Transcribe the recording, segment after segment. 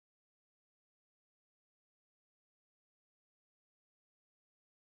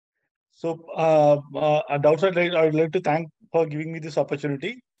And also I'd like to thank for giving me this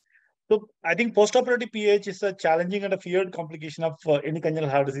opportunity. So I think postoperative PH is a challenging and a feared complication of any congenital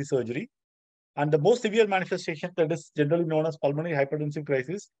heart disease surgery. And the most severe manifestation that is generally known as pulmonary hypertensive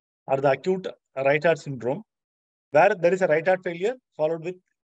crisis are the acute right heart syndrome, where there is a right heart failure followed with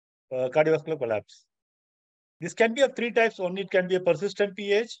cardiovascular collapse. This can be of three types. One, it can be a persistent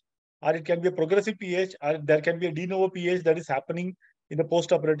PH, or it can be a progressive PH, or there can be a de novo PH that is happening in the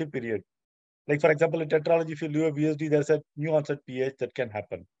postoperative period. Like, for example, in tetralogy, if you do a VSD, there's a new onset PH that can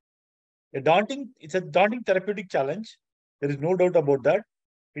happen. It's a daunting therapeutic challenge. There is no doubt about that.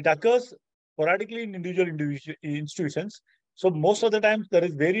 It occurs sporadically in individual institutions. So most of the times there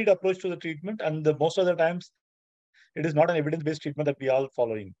is varied approach to the treatment, and most of the times it is not an evidence-based treatment that we are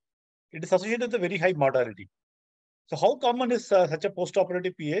following. It is associated with a very high mortality. So how common is such a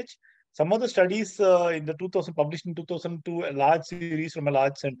postoperative PH? Some of the studies in the 2000 published in 2002, a large series from a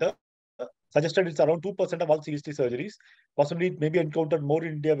large center suggested it's around 2% of all CST surgeries. Possibly it may be encountered more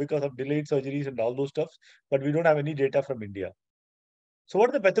in India because of delayed surgeries and all those stuff, but we don't have any data from India. So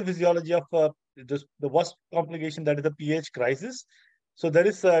what is the pathophysiology of the worst complication, that is the PH crisis? So there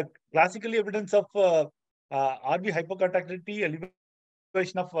is classically evidence of RV hypocontractility,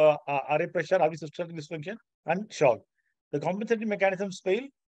 elevation of RA pressure, RV systolic dysfunction, and shock. The compensating mechanisms fail,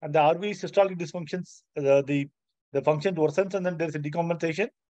 and the RV systolic dysfunctions, the function worsens, and then there is a decompensation.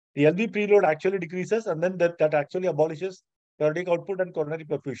 The LV preload actually decreases, and then that actually abolishes cardiac output and coronary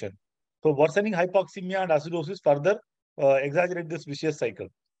perfusion. So worsening hypoxemia and acidosis further exaggerate this vicious cycle.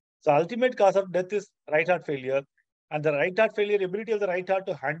 So ultimate cause of death is right heart failure, and the right heart failure, ability of the right heart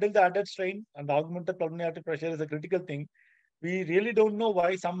to handle the added strain and the augmented pulmonary artery pressure is a critical thing. We really don't know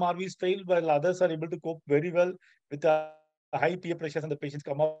why some RVs fail while others are able to cope very well with the high PA pressures and the patients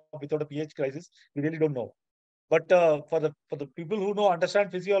come up without a PH crisis. We really don't know. But for the people who know,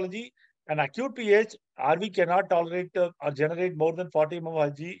 understand physiology, an acute PH, RV cannot tolerate or generate more than 40 mm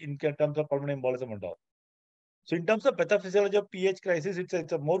of Hg in terms of pulmonary embolism and all. So in terms of pathophysiology of PH crisis,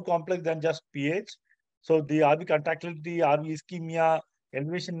 it's a more complex than just PH. So the RV contractility, RV ischemia,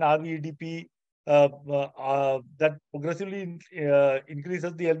 elevation in RV EDP, that progressively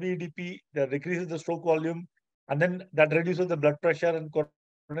increases the LV EDP, that decreases the stroke volume, and then that reduces the blood pressure and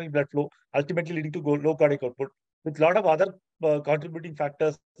coronary blood flow, ultimately leading to low cardiac output. With a lot of other contributing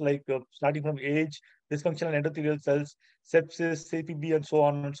factors like starting from age, dysfunctional endothelial cells, sepsis, CPB, and so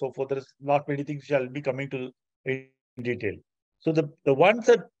on and so forth. There is not many things which I'll be coming to in detail. So the ones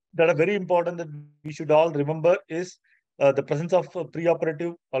that are very important that we should all remember is the presence of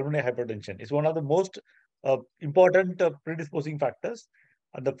preoperative pulmonary hypertension. It's one of the most important predisposing factors.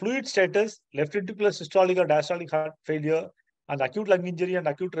 And the fluid status, left ventricular systolic or diastolic heart failure, and acute lung injury and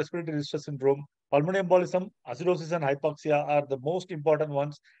acute respiratory distress syndrome, pulmonary embolism, acidosis, and hypoxia are the most important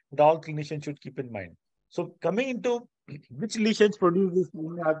ones that all clinicians should keep in mind. So coming into which lesions produce this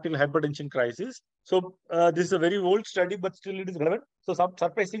pulmonary arterial hypertension crisis. So this is a very old study, but still it is relevant. So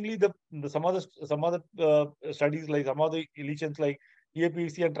surprisingly, some of the studies, like some of the lesions like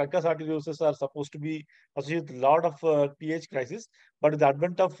EAPVC and truncus arteriosus are supposed to be associated with a lot of PH crisis. But with the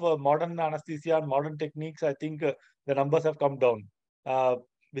advent of modern anesthesia and modern techniques, I think the numbers have come down.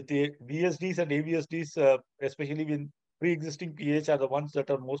 With the VSDs and AVSDs, especially in pre-existing PH, are the ones that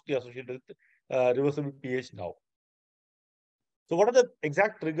are mostly associated with reversible PH now. So what are the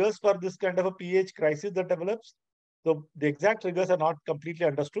exact triggers for this kind of a PH crisis that develops? So the exact triggers are not completely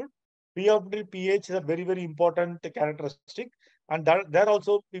understood. Preoperative PH is a very, very important characteristic. And there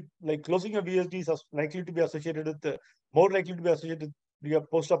also, like closing a VSD is likely to be associated with, more likely to be associated with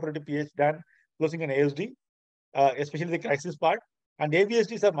postoperative PH than closing an ASD, especially the crisis part. And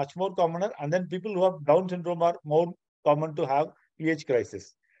AVSDs are much more commoner. And then people who have Down syndrome are more common to have PH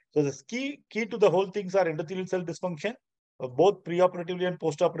crisis. So the key to the whole things are endothelial cell dysfunction, both preoperatively and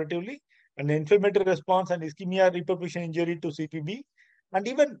postoperatively, and inflammatory response and ischemia, reperfusion injury to CPB, and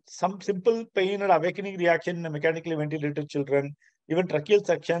even some simple pain or awakening reaction in mechanically ventilated children, even tracheal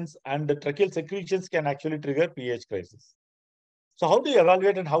sections and the tracheal secretions can actually trigger PH crisis. So how do you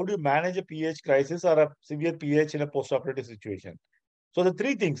evaluate and how do you manage a PH crisis or a severe PH in a postoperative situation? So the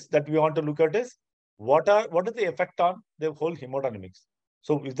three things that we want to look at is what is the effect on the whole hemodynamics?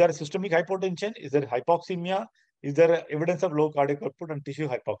 So is there a systemic hypotension? Is there hypoxemia? Is there evidence of low cardiac output and tissue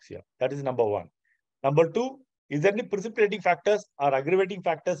hypoxia? That is number one. Number two, is there any precipitating factors or aggravating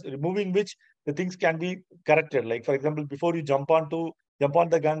factors removing which the things can be corrected? Like, for example, before you jump on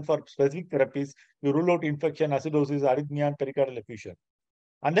the gun for specific therapies, you rule out infection, acidosis, arrhythmia, and pericardial effusion.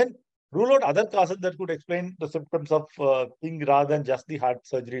 And then rule out other causes that could explain the symptoms of thing rather than just the heart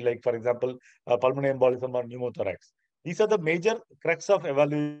surgery, like, for example, pulmonary embolism or pneumothorax. These are the major crux of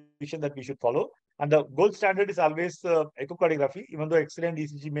evaluation that we should follow. And the gold standard is always echocardiography, even though X-ray and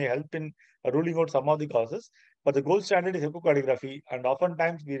ECG may help in ruling out some of the causes. But the gold standard is echocardiography, and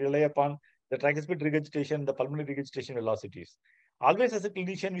oftentimes we rely upon the tricuspid regurgitation, the pulmonary regurgitation velocities. Always, as a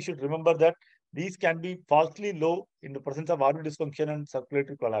clinician, we should remember that these can be falsely low in the presence of RV dysfunction and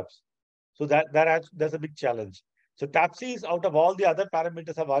circulatory collapse. So that's a big challenge. So TAPSE is, out of all the other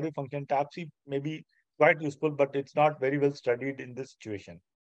parameters of RV function, TAPSE may be quite useful, but it's not very well studied in this situation.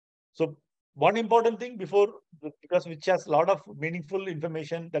 So one important thing because which has a lot of meaningful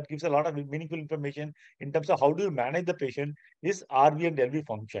information, that gives a lot of meaningful information in terms of how do you manage the patient, is RV and LV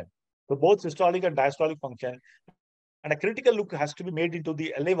function. So both systolic and diastolic function, and a critical look has to be made into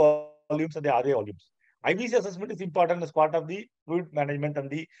the LA volumes and the RA volumes. IVC assessment is important as part of the fluid management and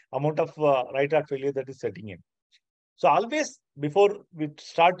the amount of right heart failure that is setting in. So always, before we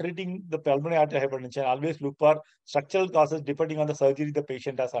start treating the pulmonary arterial hypertension, always look for structural causes depending on the surgery the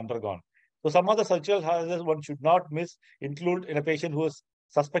patient has undergone. So some of the structural causes one should not miss include in a patient who is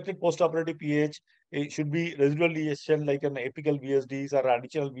suspected postoperative PAH. It should be residual lesion like an apical VSDs or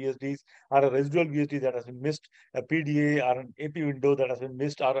additional VSDs or a residual VSD that has been missed, a PDA or an AP window that has been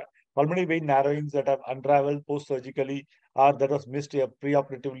missed, or pulmonary vein narrowings that have unraveled post-surgically or that was missed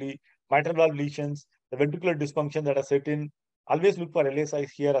preoperatively, mitral valve lesions, the ventricular dysfunction that has set in. Always look for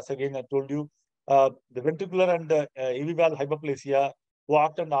LSIs here, as again I told you. The ventricular and AV valve hyperplasia,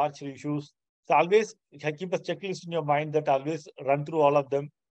 walk and arch issues. So always keep a checklist in your mind that always run through all of them,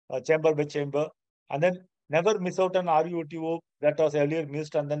 chamber by chamber, and then never miss out an RUOTO that was earlier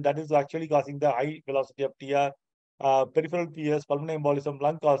missed, and then that is actually causing the high velocity of TR, peripheral PS, pulmonary embolism,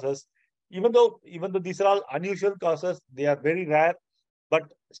 lung causes. Even though these are all unusual causes, they are very rare. But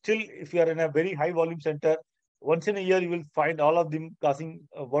still, if you are in a very high volume center, once in a year, you will find all of them causing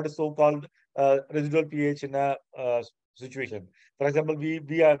what is so-called residual pH in a situation. For example, we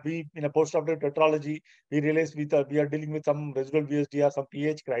in a postoperative tetralogy, we realized we are dealing with some residual VSD or some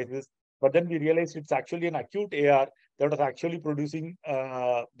pH crisis, but then we realized it's actually an acute AR that was actually producing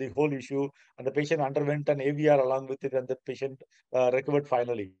the whole issue, and the patient underwent an AVR along with it, and the patient recovered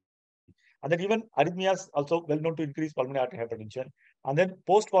finally. And then even arrhythmias also well known to increase pulmonary artery hypertension. And then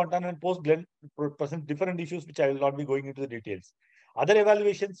post-Fontan and post-Glenn present different issues, which I will not be going into the details. Other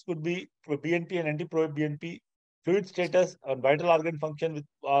evaluations could be BNP and NT-proBNP, fluid status, and vital organ function with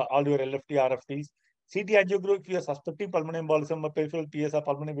all your LFT, RFTs. CT angiography if you are suspecting pulmonary embolism or peripheral PS or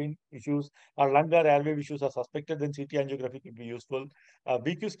pulmonary vein issues or lung or airway issues are suspected, then CT angiography could be useful.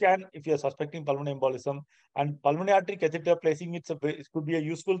 BQ scan if you are suspecting pulmonary embolism, and pulmonary artery catheter placing it could be a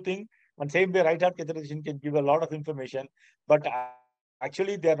useful thing. And same way, right heart catheterization can give a lot of information, but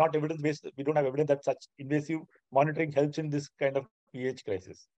actually they are not evidence-based. We don't have evidence that such invasive monitoring helps in this kind of PH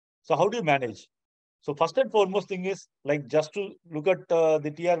crisis. So how do you manage? So first and foremost thing is, like, just to look at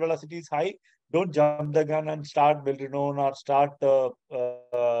the TR velocity is high, don't jump the gun and start Beltrinone or start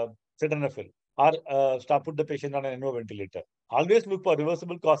Sildenafil or put the patient on an NO ventilator. Always look for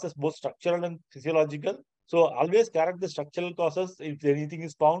reversible causes, both structural and physiological. So always correct the structural causes if anything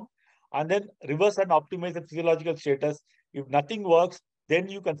is found, and then reverse and optimize the physiological status. If nothing works, then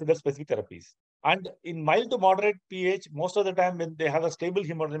you consider specific therapies. And in mild to moderate pH, most of the time when they have a stable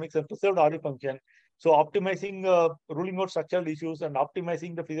hemodynamics and preserved RV function, so optimizing, ruling out structural issues and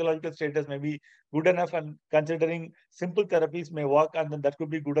optimizing the physiological status may be good enough, and considering simple therapies may work, and then that could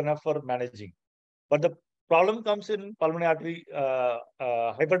be good enough for managing. But the problem comes in pulmonary artery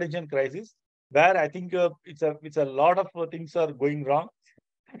hypertension crisis, where I think it's a lot of things are going wrong.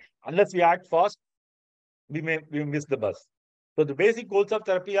 Unless we act fast, we may miss the bus. So the basic goals of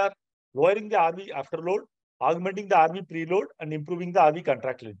therapy are lowering the RV afterload, augmenting the RV preload, and improving the RV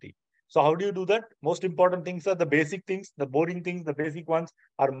contractility. So how do you do that? Most important things are the basic things, the boring things, the basic ones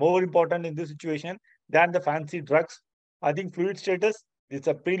are more important in this situation than the fancy drugs. I think fluid status, it's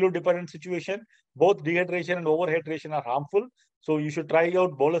a preload dependent situation. Both dehydration and overhydration are harmful. So you should try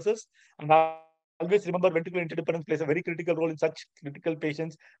out boluses. And always remember, ventricular interdependence plays a very critical role in such critical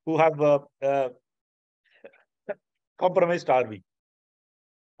patients who have compromised RV.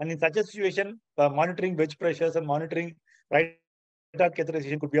 And in such a situation, monitoring wedge pressures and monitoring right heart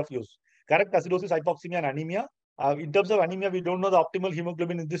catheterization could be of use. Correct acidosis, hypoxemia, and anemia. In terms of anemia, we don't know the optimal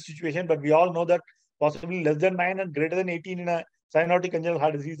hemoglobin in this situation, but we all know that possibly less than 9 and greater than 18 in a cyanotic congenital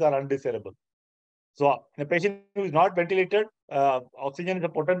heart disease are undesirable. So in a patient who is not ventilated, oxygen is a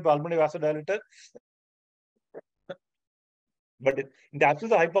potent pulmonary vasodilator. But in the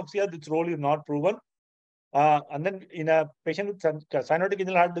absence of hypoxia, its role is not proven. And then in a patient with cyanotic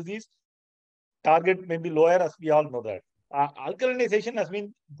congenital heart disease, target may be lower, as we all know that. Alkalinization has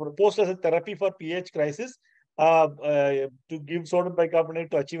been proposed as a therapy for PH crisis, to give sodium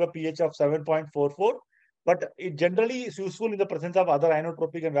bicarbonate to achieve a pH of 7.44. But it generally is useful in the presence of other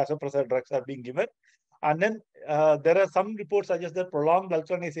inotropic and vasopressor drugs are being given. And then there are some reports suggest that prolonged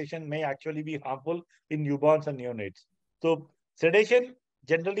alkalinization may actually be harmful in newborns and neonates. So sedation,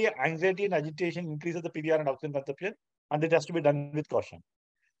 generally anxiety and agitation increases the PVR and oxygen consumption, and it has to be done with caution.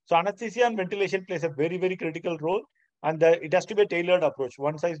 So anesthesia and ventilation plays a very, very critical role, and it has to be a tailored approach.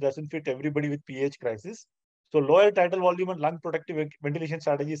 One size doesn't fit everybody with PH crisis. So lower tidal volume and lung protective ventilation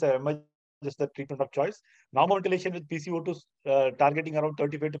strategies are emerged as the treatment of choice. Normal ventilation with PCO2 targeting around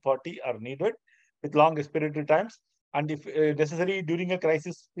 35 to 40 are needed with long respiratory times. And if necessary, during a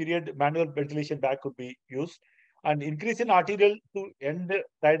crisis period, manual ventilation bag could be used. And increase in arterial to end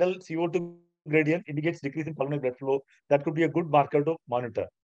tidal CO2 gradient indicates decrease in pulmonary blood flow. That could be a good marker to monitor.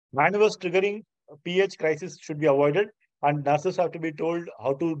 Maneuvers triggering PH crisis should be avoided, and nurses have to be told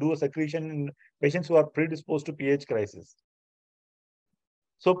how to do a secretion in patients who are predisposed to PH crisis.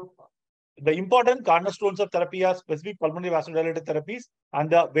 So the important cornerstones of therapy are specific pulmonary vasodilator therapies and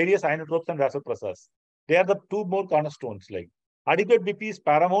the various inotropes and vasopressors. They are the two more cornerstones. Like adequate BP is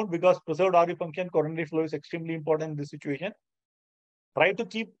paramount because preserved RV function, coronary flow is extremely important in this situation. Try to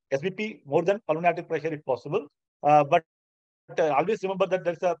keep SBP more than pulmonary artery pressure if possible. But always remember that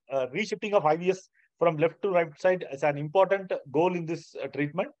there's a reshifting of IVS from left to right side as an important goal in this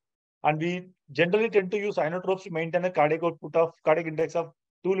treatment. And we generally tend to use inotropes to maintain a cardiac output of cardiac index of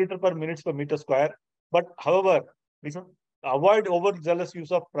 2 liters per minute per meter square. But however, we should avoid overzealous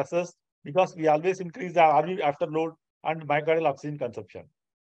use of pressors because we always increase the RV afterload and myocardial oxygen consumption.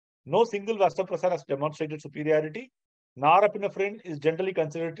 No single vasopressor has demonstrated superiority. Norepinephrine is generally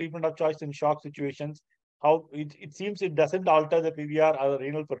considered treatment of choice in shock situations. How it seems it doesn't alter the PVR or the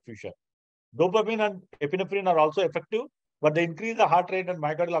renal perfusion. Dopamine and epinephrine are also effective, but they increase the heart rate and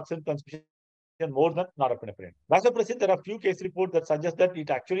myocardial oxygen consumption more than norepinephrine. Vasopressin, there are few case reports that suggest that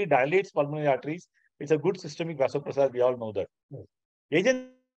it actually dilates pulmonary arteries. It's a good systemic vasopressor. We all know that. Agents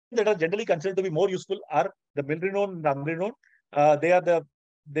that are generally considered to be more useful are the milrinone and amrinone.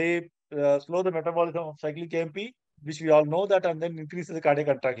 They slow the metabolism of cyclic AMP, which we all know that, and then increases the cardiac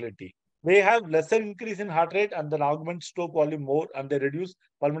contractility. They have lesser increase in heart rate and then augment stroke volume more, and they reduce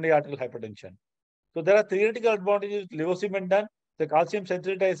pulmonary arterial hypertension. So there are theoretical advantages. Levosimendan, the calcium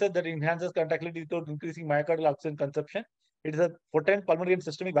sensitizer that enhances contractility without increasing myocardial oxygen consumption. It is a potent pulmonary and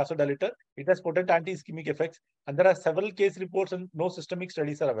systemic vasodilator. It has potent anti-ischemic effects, and there are several case reports and no systemic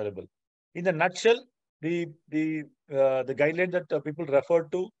studies are available. In the nutshell, the guideline that people refer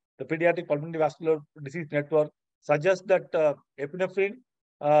to, the Pediatric Pulmonary Vascular Disease Network, suggests that epinephrine,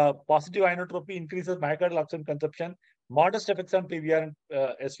 positive inotropy increases myocardial oxygen consumption, modest effects on PVR and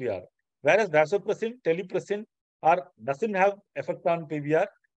SVR. Whereas vasopressin, telepressin doesn't have effect on PVR.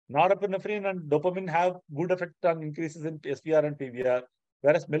 Norepinephrine and dopamine have good effect on increases in SVR and PVR.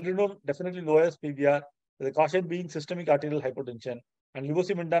 Whereas milrinone definitely lowers PVR. The caution being systemic arterial hypertension. And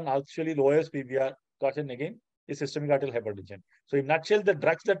levosimendan actually lowers PVR. Caution again is systemic arterial hypertension. So in nutshell, the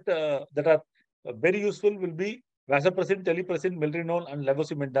drugs that are very useful will be vasopressin, telepressin, milrinone, and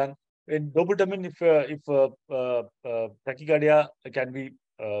levosimendan. In dobutamine, if tachycardia can be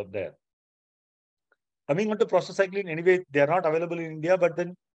there. Coming on to prostacyclin, anyway, they are not available in India, but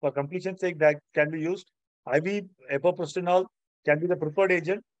then for completion's sake, that can be used. IV epoprostenol can be the preferred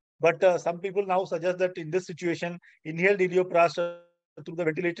agent, but some people now suggest that in this situation, inhaled ileoprast through the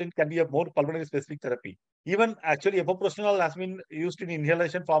ventilation can be a more pulmonary specific therapy. Even actually, epoprostenol has been used in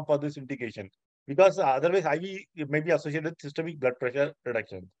inhalation form for this indication because otherwise IV may be associated with systemic blood pressure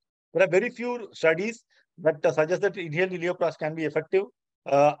reduction. There are very few studies that suggest that inhaled ileoprast can be effective.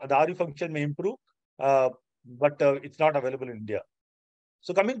 The RV function may improve. But it's not available in India.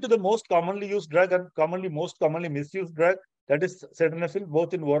 So coming to the most commonly used drug and most commonly misused drug, that is sildenafil,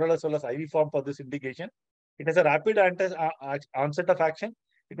 both in oral as well as IV form for this indication. It has a rapid onset of action.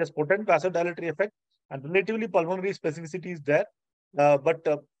 It has potent vasodilatory effect and relatively pulmonary specificity is there. But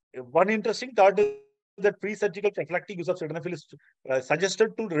one interesting thought is that pre-surgical prophylactic use of sildenafil is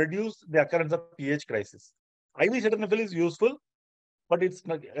suggested to reduce the occurrence of PH crisis. IV sildenafil is useful, but it's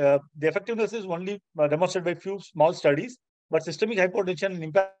not, the effectiveness is only demonstrated by few small studies. But systemic hypotension and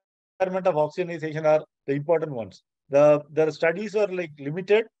impairment of oxygenation are the important ones. The studies are like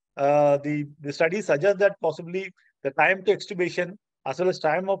limited. The studies suggest that possibly the time to extubation as well as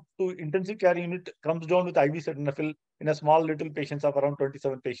time up to intensive care unit comes down with IV sildenafil in a small little patients of around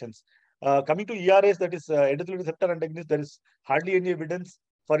 27 patients. Coming to ERAs, that is endothelin receptor antagonist, there is hardly any evidence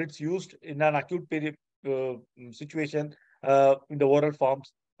for its used in an acute period situation in the oral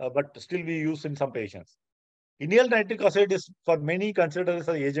forms, but still we use in some patients. Inhaled nitric oxide is for many considered as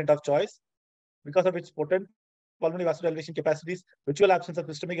an agent of choice because of its potent pulmonary vasodilation capacities, virtual absence of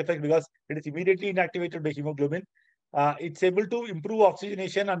systemic effect because it is immediately inactivated by hemoglobin. It's able to improve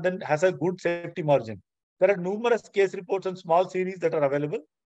oxygenation and then has a good safety margin. There are numerous case reports and small series that are available.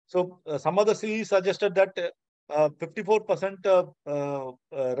 So some of the series suggested that 54%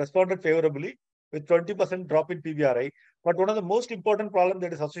 responded favorably with 20% drop in PVRI. But one of the most important problems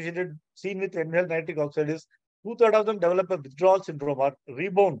that is seen with inhaled nitric oxide is 2/3 of them develop a withdrawal syndrome or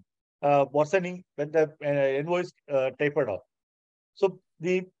rebound worsening when the NO is tapered off. So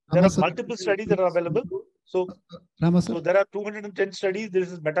there are multiple studies that are available. So there are 210 studies.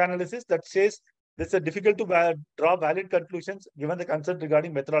 This is meta-analysis that says it's difficult to draw valid conclusions given the concern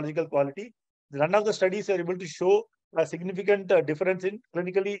regarding methodological quality. None of the studies are able to show a significant difference in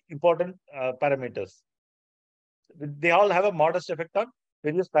clinically important parameters. They all have a modest effect on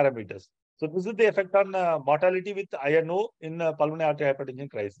various parameters. So this is the effect on mortality with INO in pulmonary arterial hypertension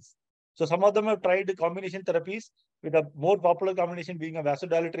crisis. So some of them have tried combination therapies, with a more popular combination being a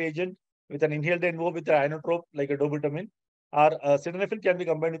vasodilator agent with an inhaled NO with an inotrope like a dobutamine, or sildenafil can be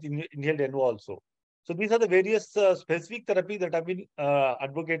combined with inhaled NO also. So these are the various specific therapies that have been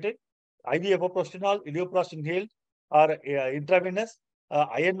advocated: IV epoprostenol, ileoprost inhaled, or intravenous,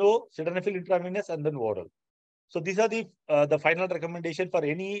 INO, sildenafil intravenous, and then oral. So these are the final recommendation for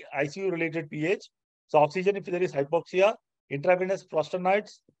any ICU related PH. So oxygen if there is hypoxia, intravenous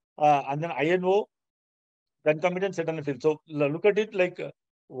prostanoids, and then INO, concomitant sildenafil. So look at it like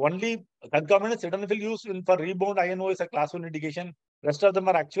only concomitant sildenafil use for rebound INO is a class 1 indication. Rest of them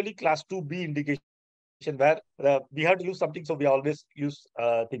are actually class 2B indication where we have to use something. So we always use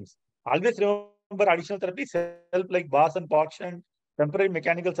things. Always remember additional therapies help like BAS and POC shunt, temporary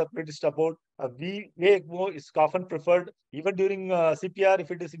mechanical circulatory support. VA ECMO is often preferred even during CPR. If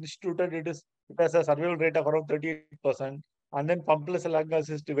it is instituted, it has a survival rate of around 38%. And then pumpless lung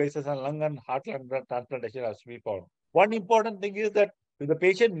assist devices and lung and heart transplantation has to be found. One important thing is that if the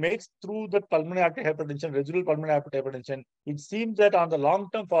patient makes through the pulmonary arterial hypertension, residual pulmonary arterial hypertension, it seems that on the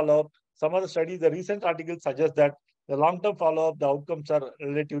long-term follow-up, some of the studies, the recent articles suggest that the long-term follow-up, the outcomes are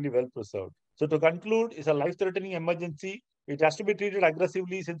relatively well preserved. So to conclude, it's a life-threatening emergency. It has to be treated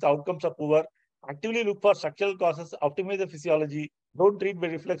aggressively since outcomes are poor. Actively look for structural causes, optimize the physiology. Don't treat by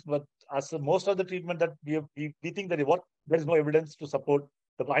reflex, but as most of the treatment that we think that there is no evidence to support.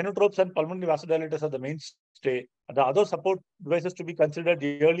 The inotropes and pulmonary vasodilators are the mainstay. The other support devices to be considered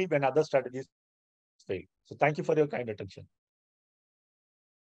early when other strategies fail. So thank you for your kind attention.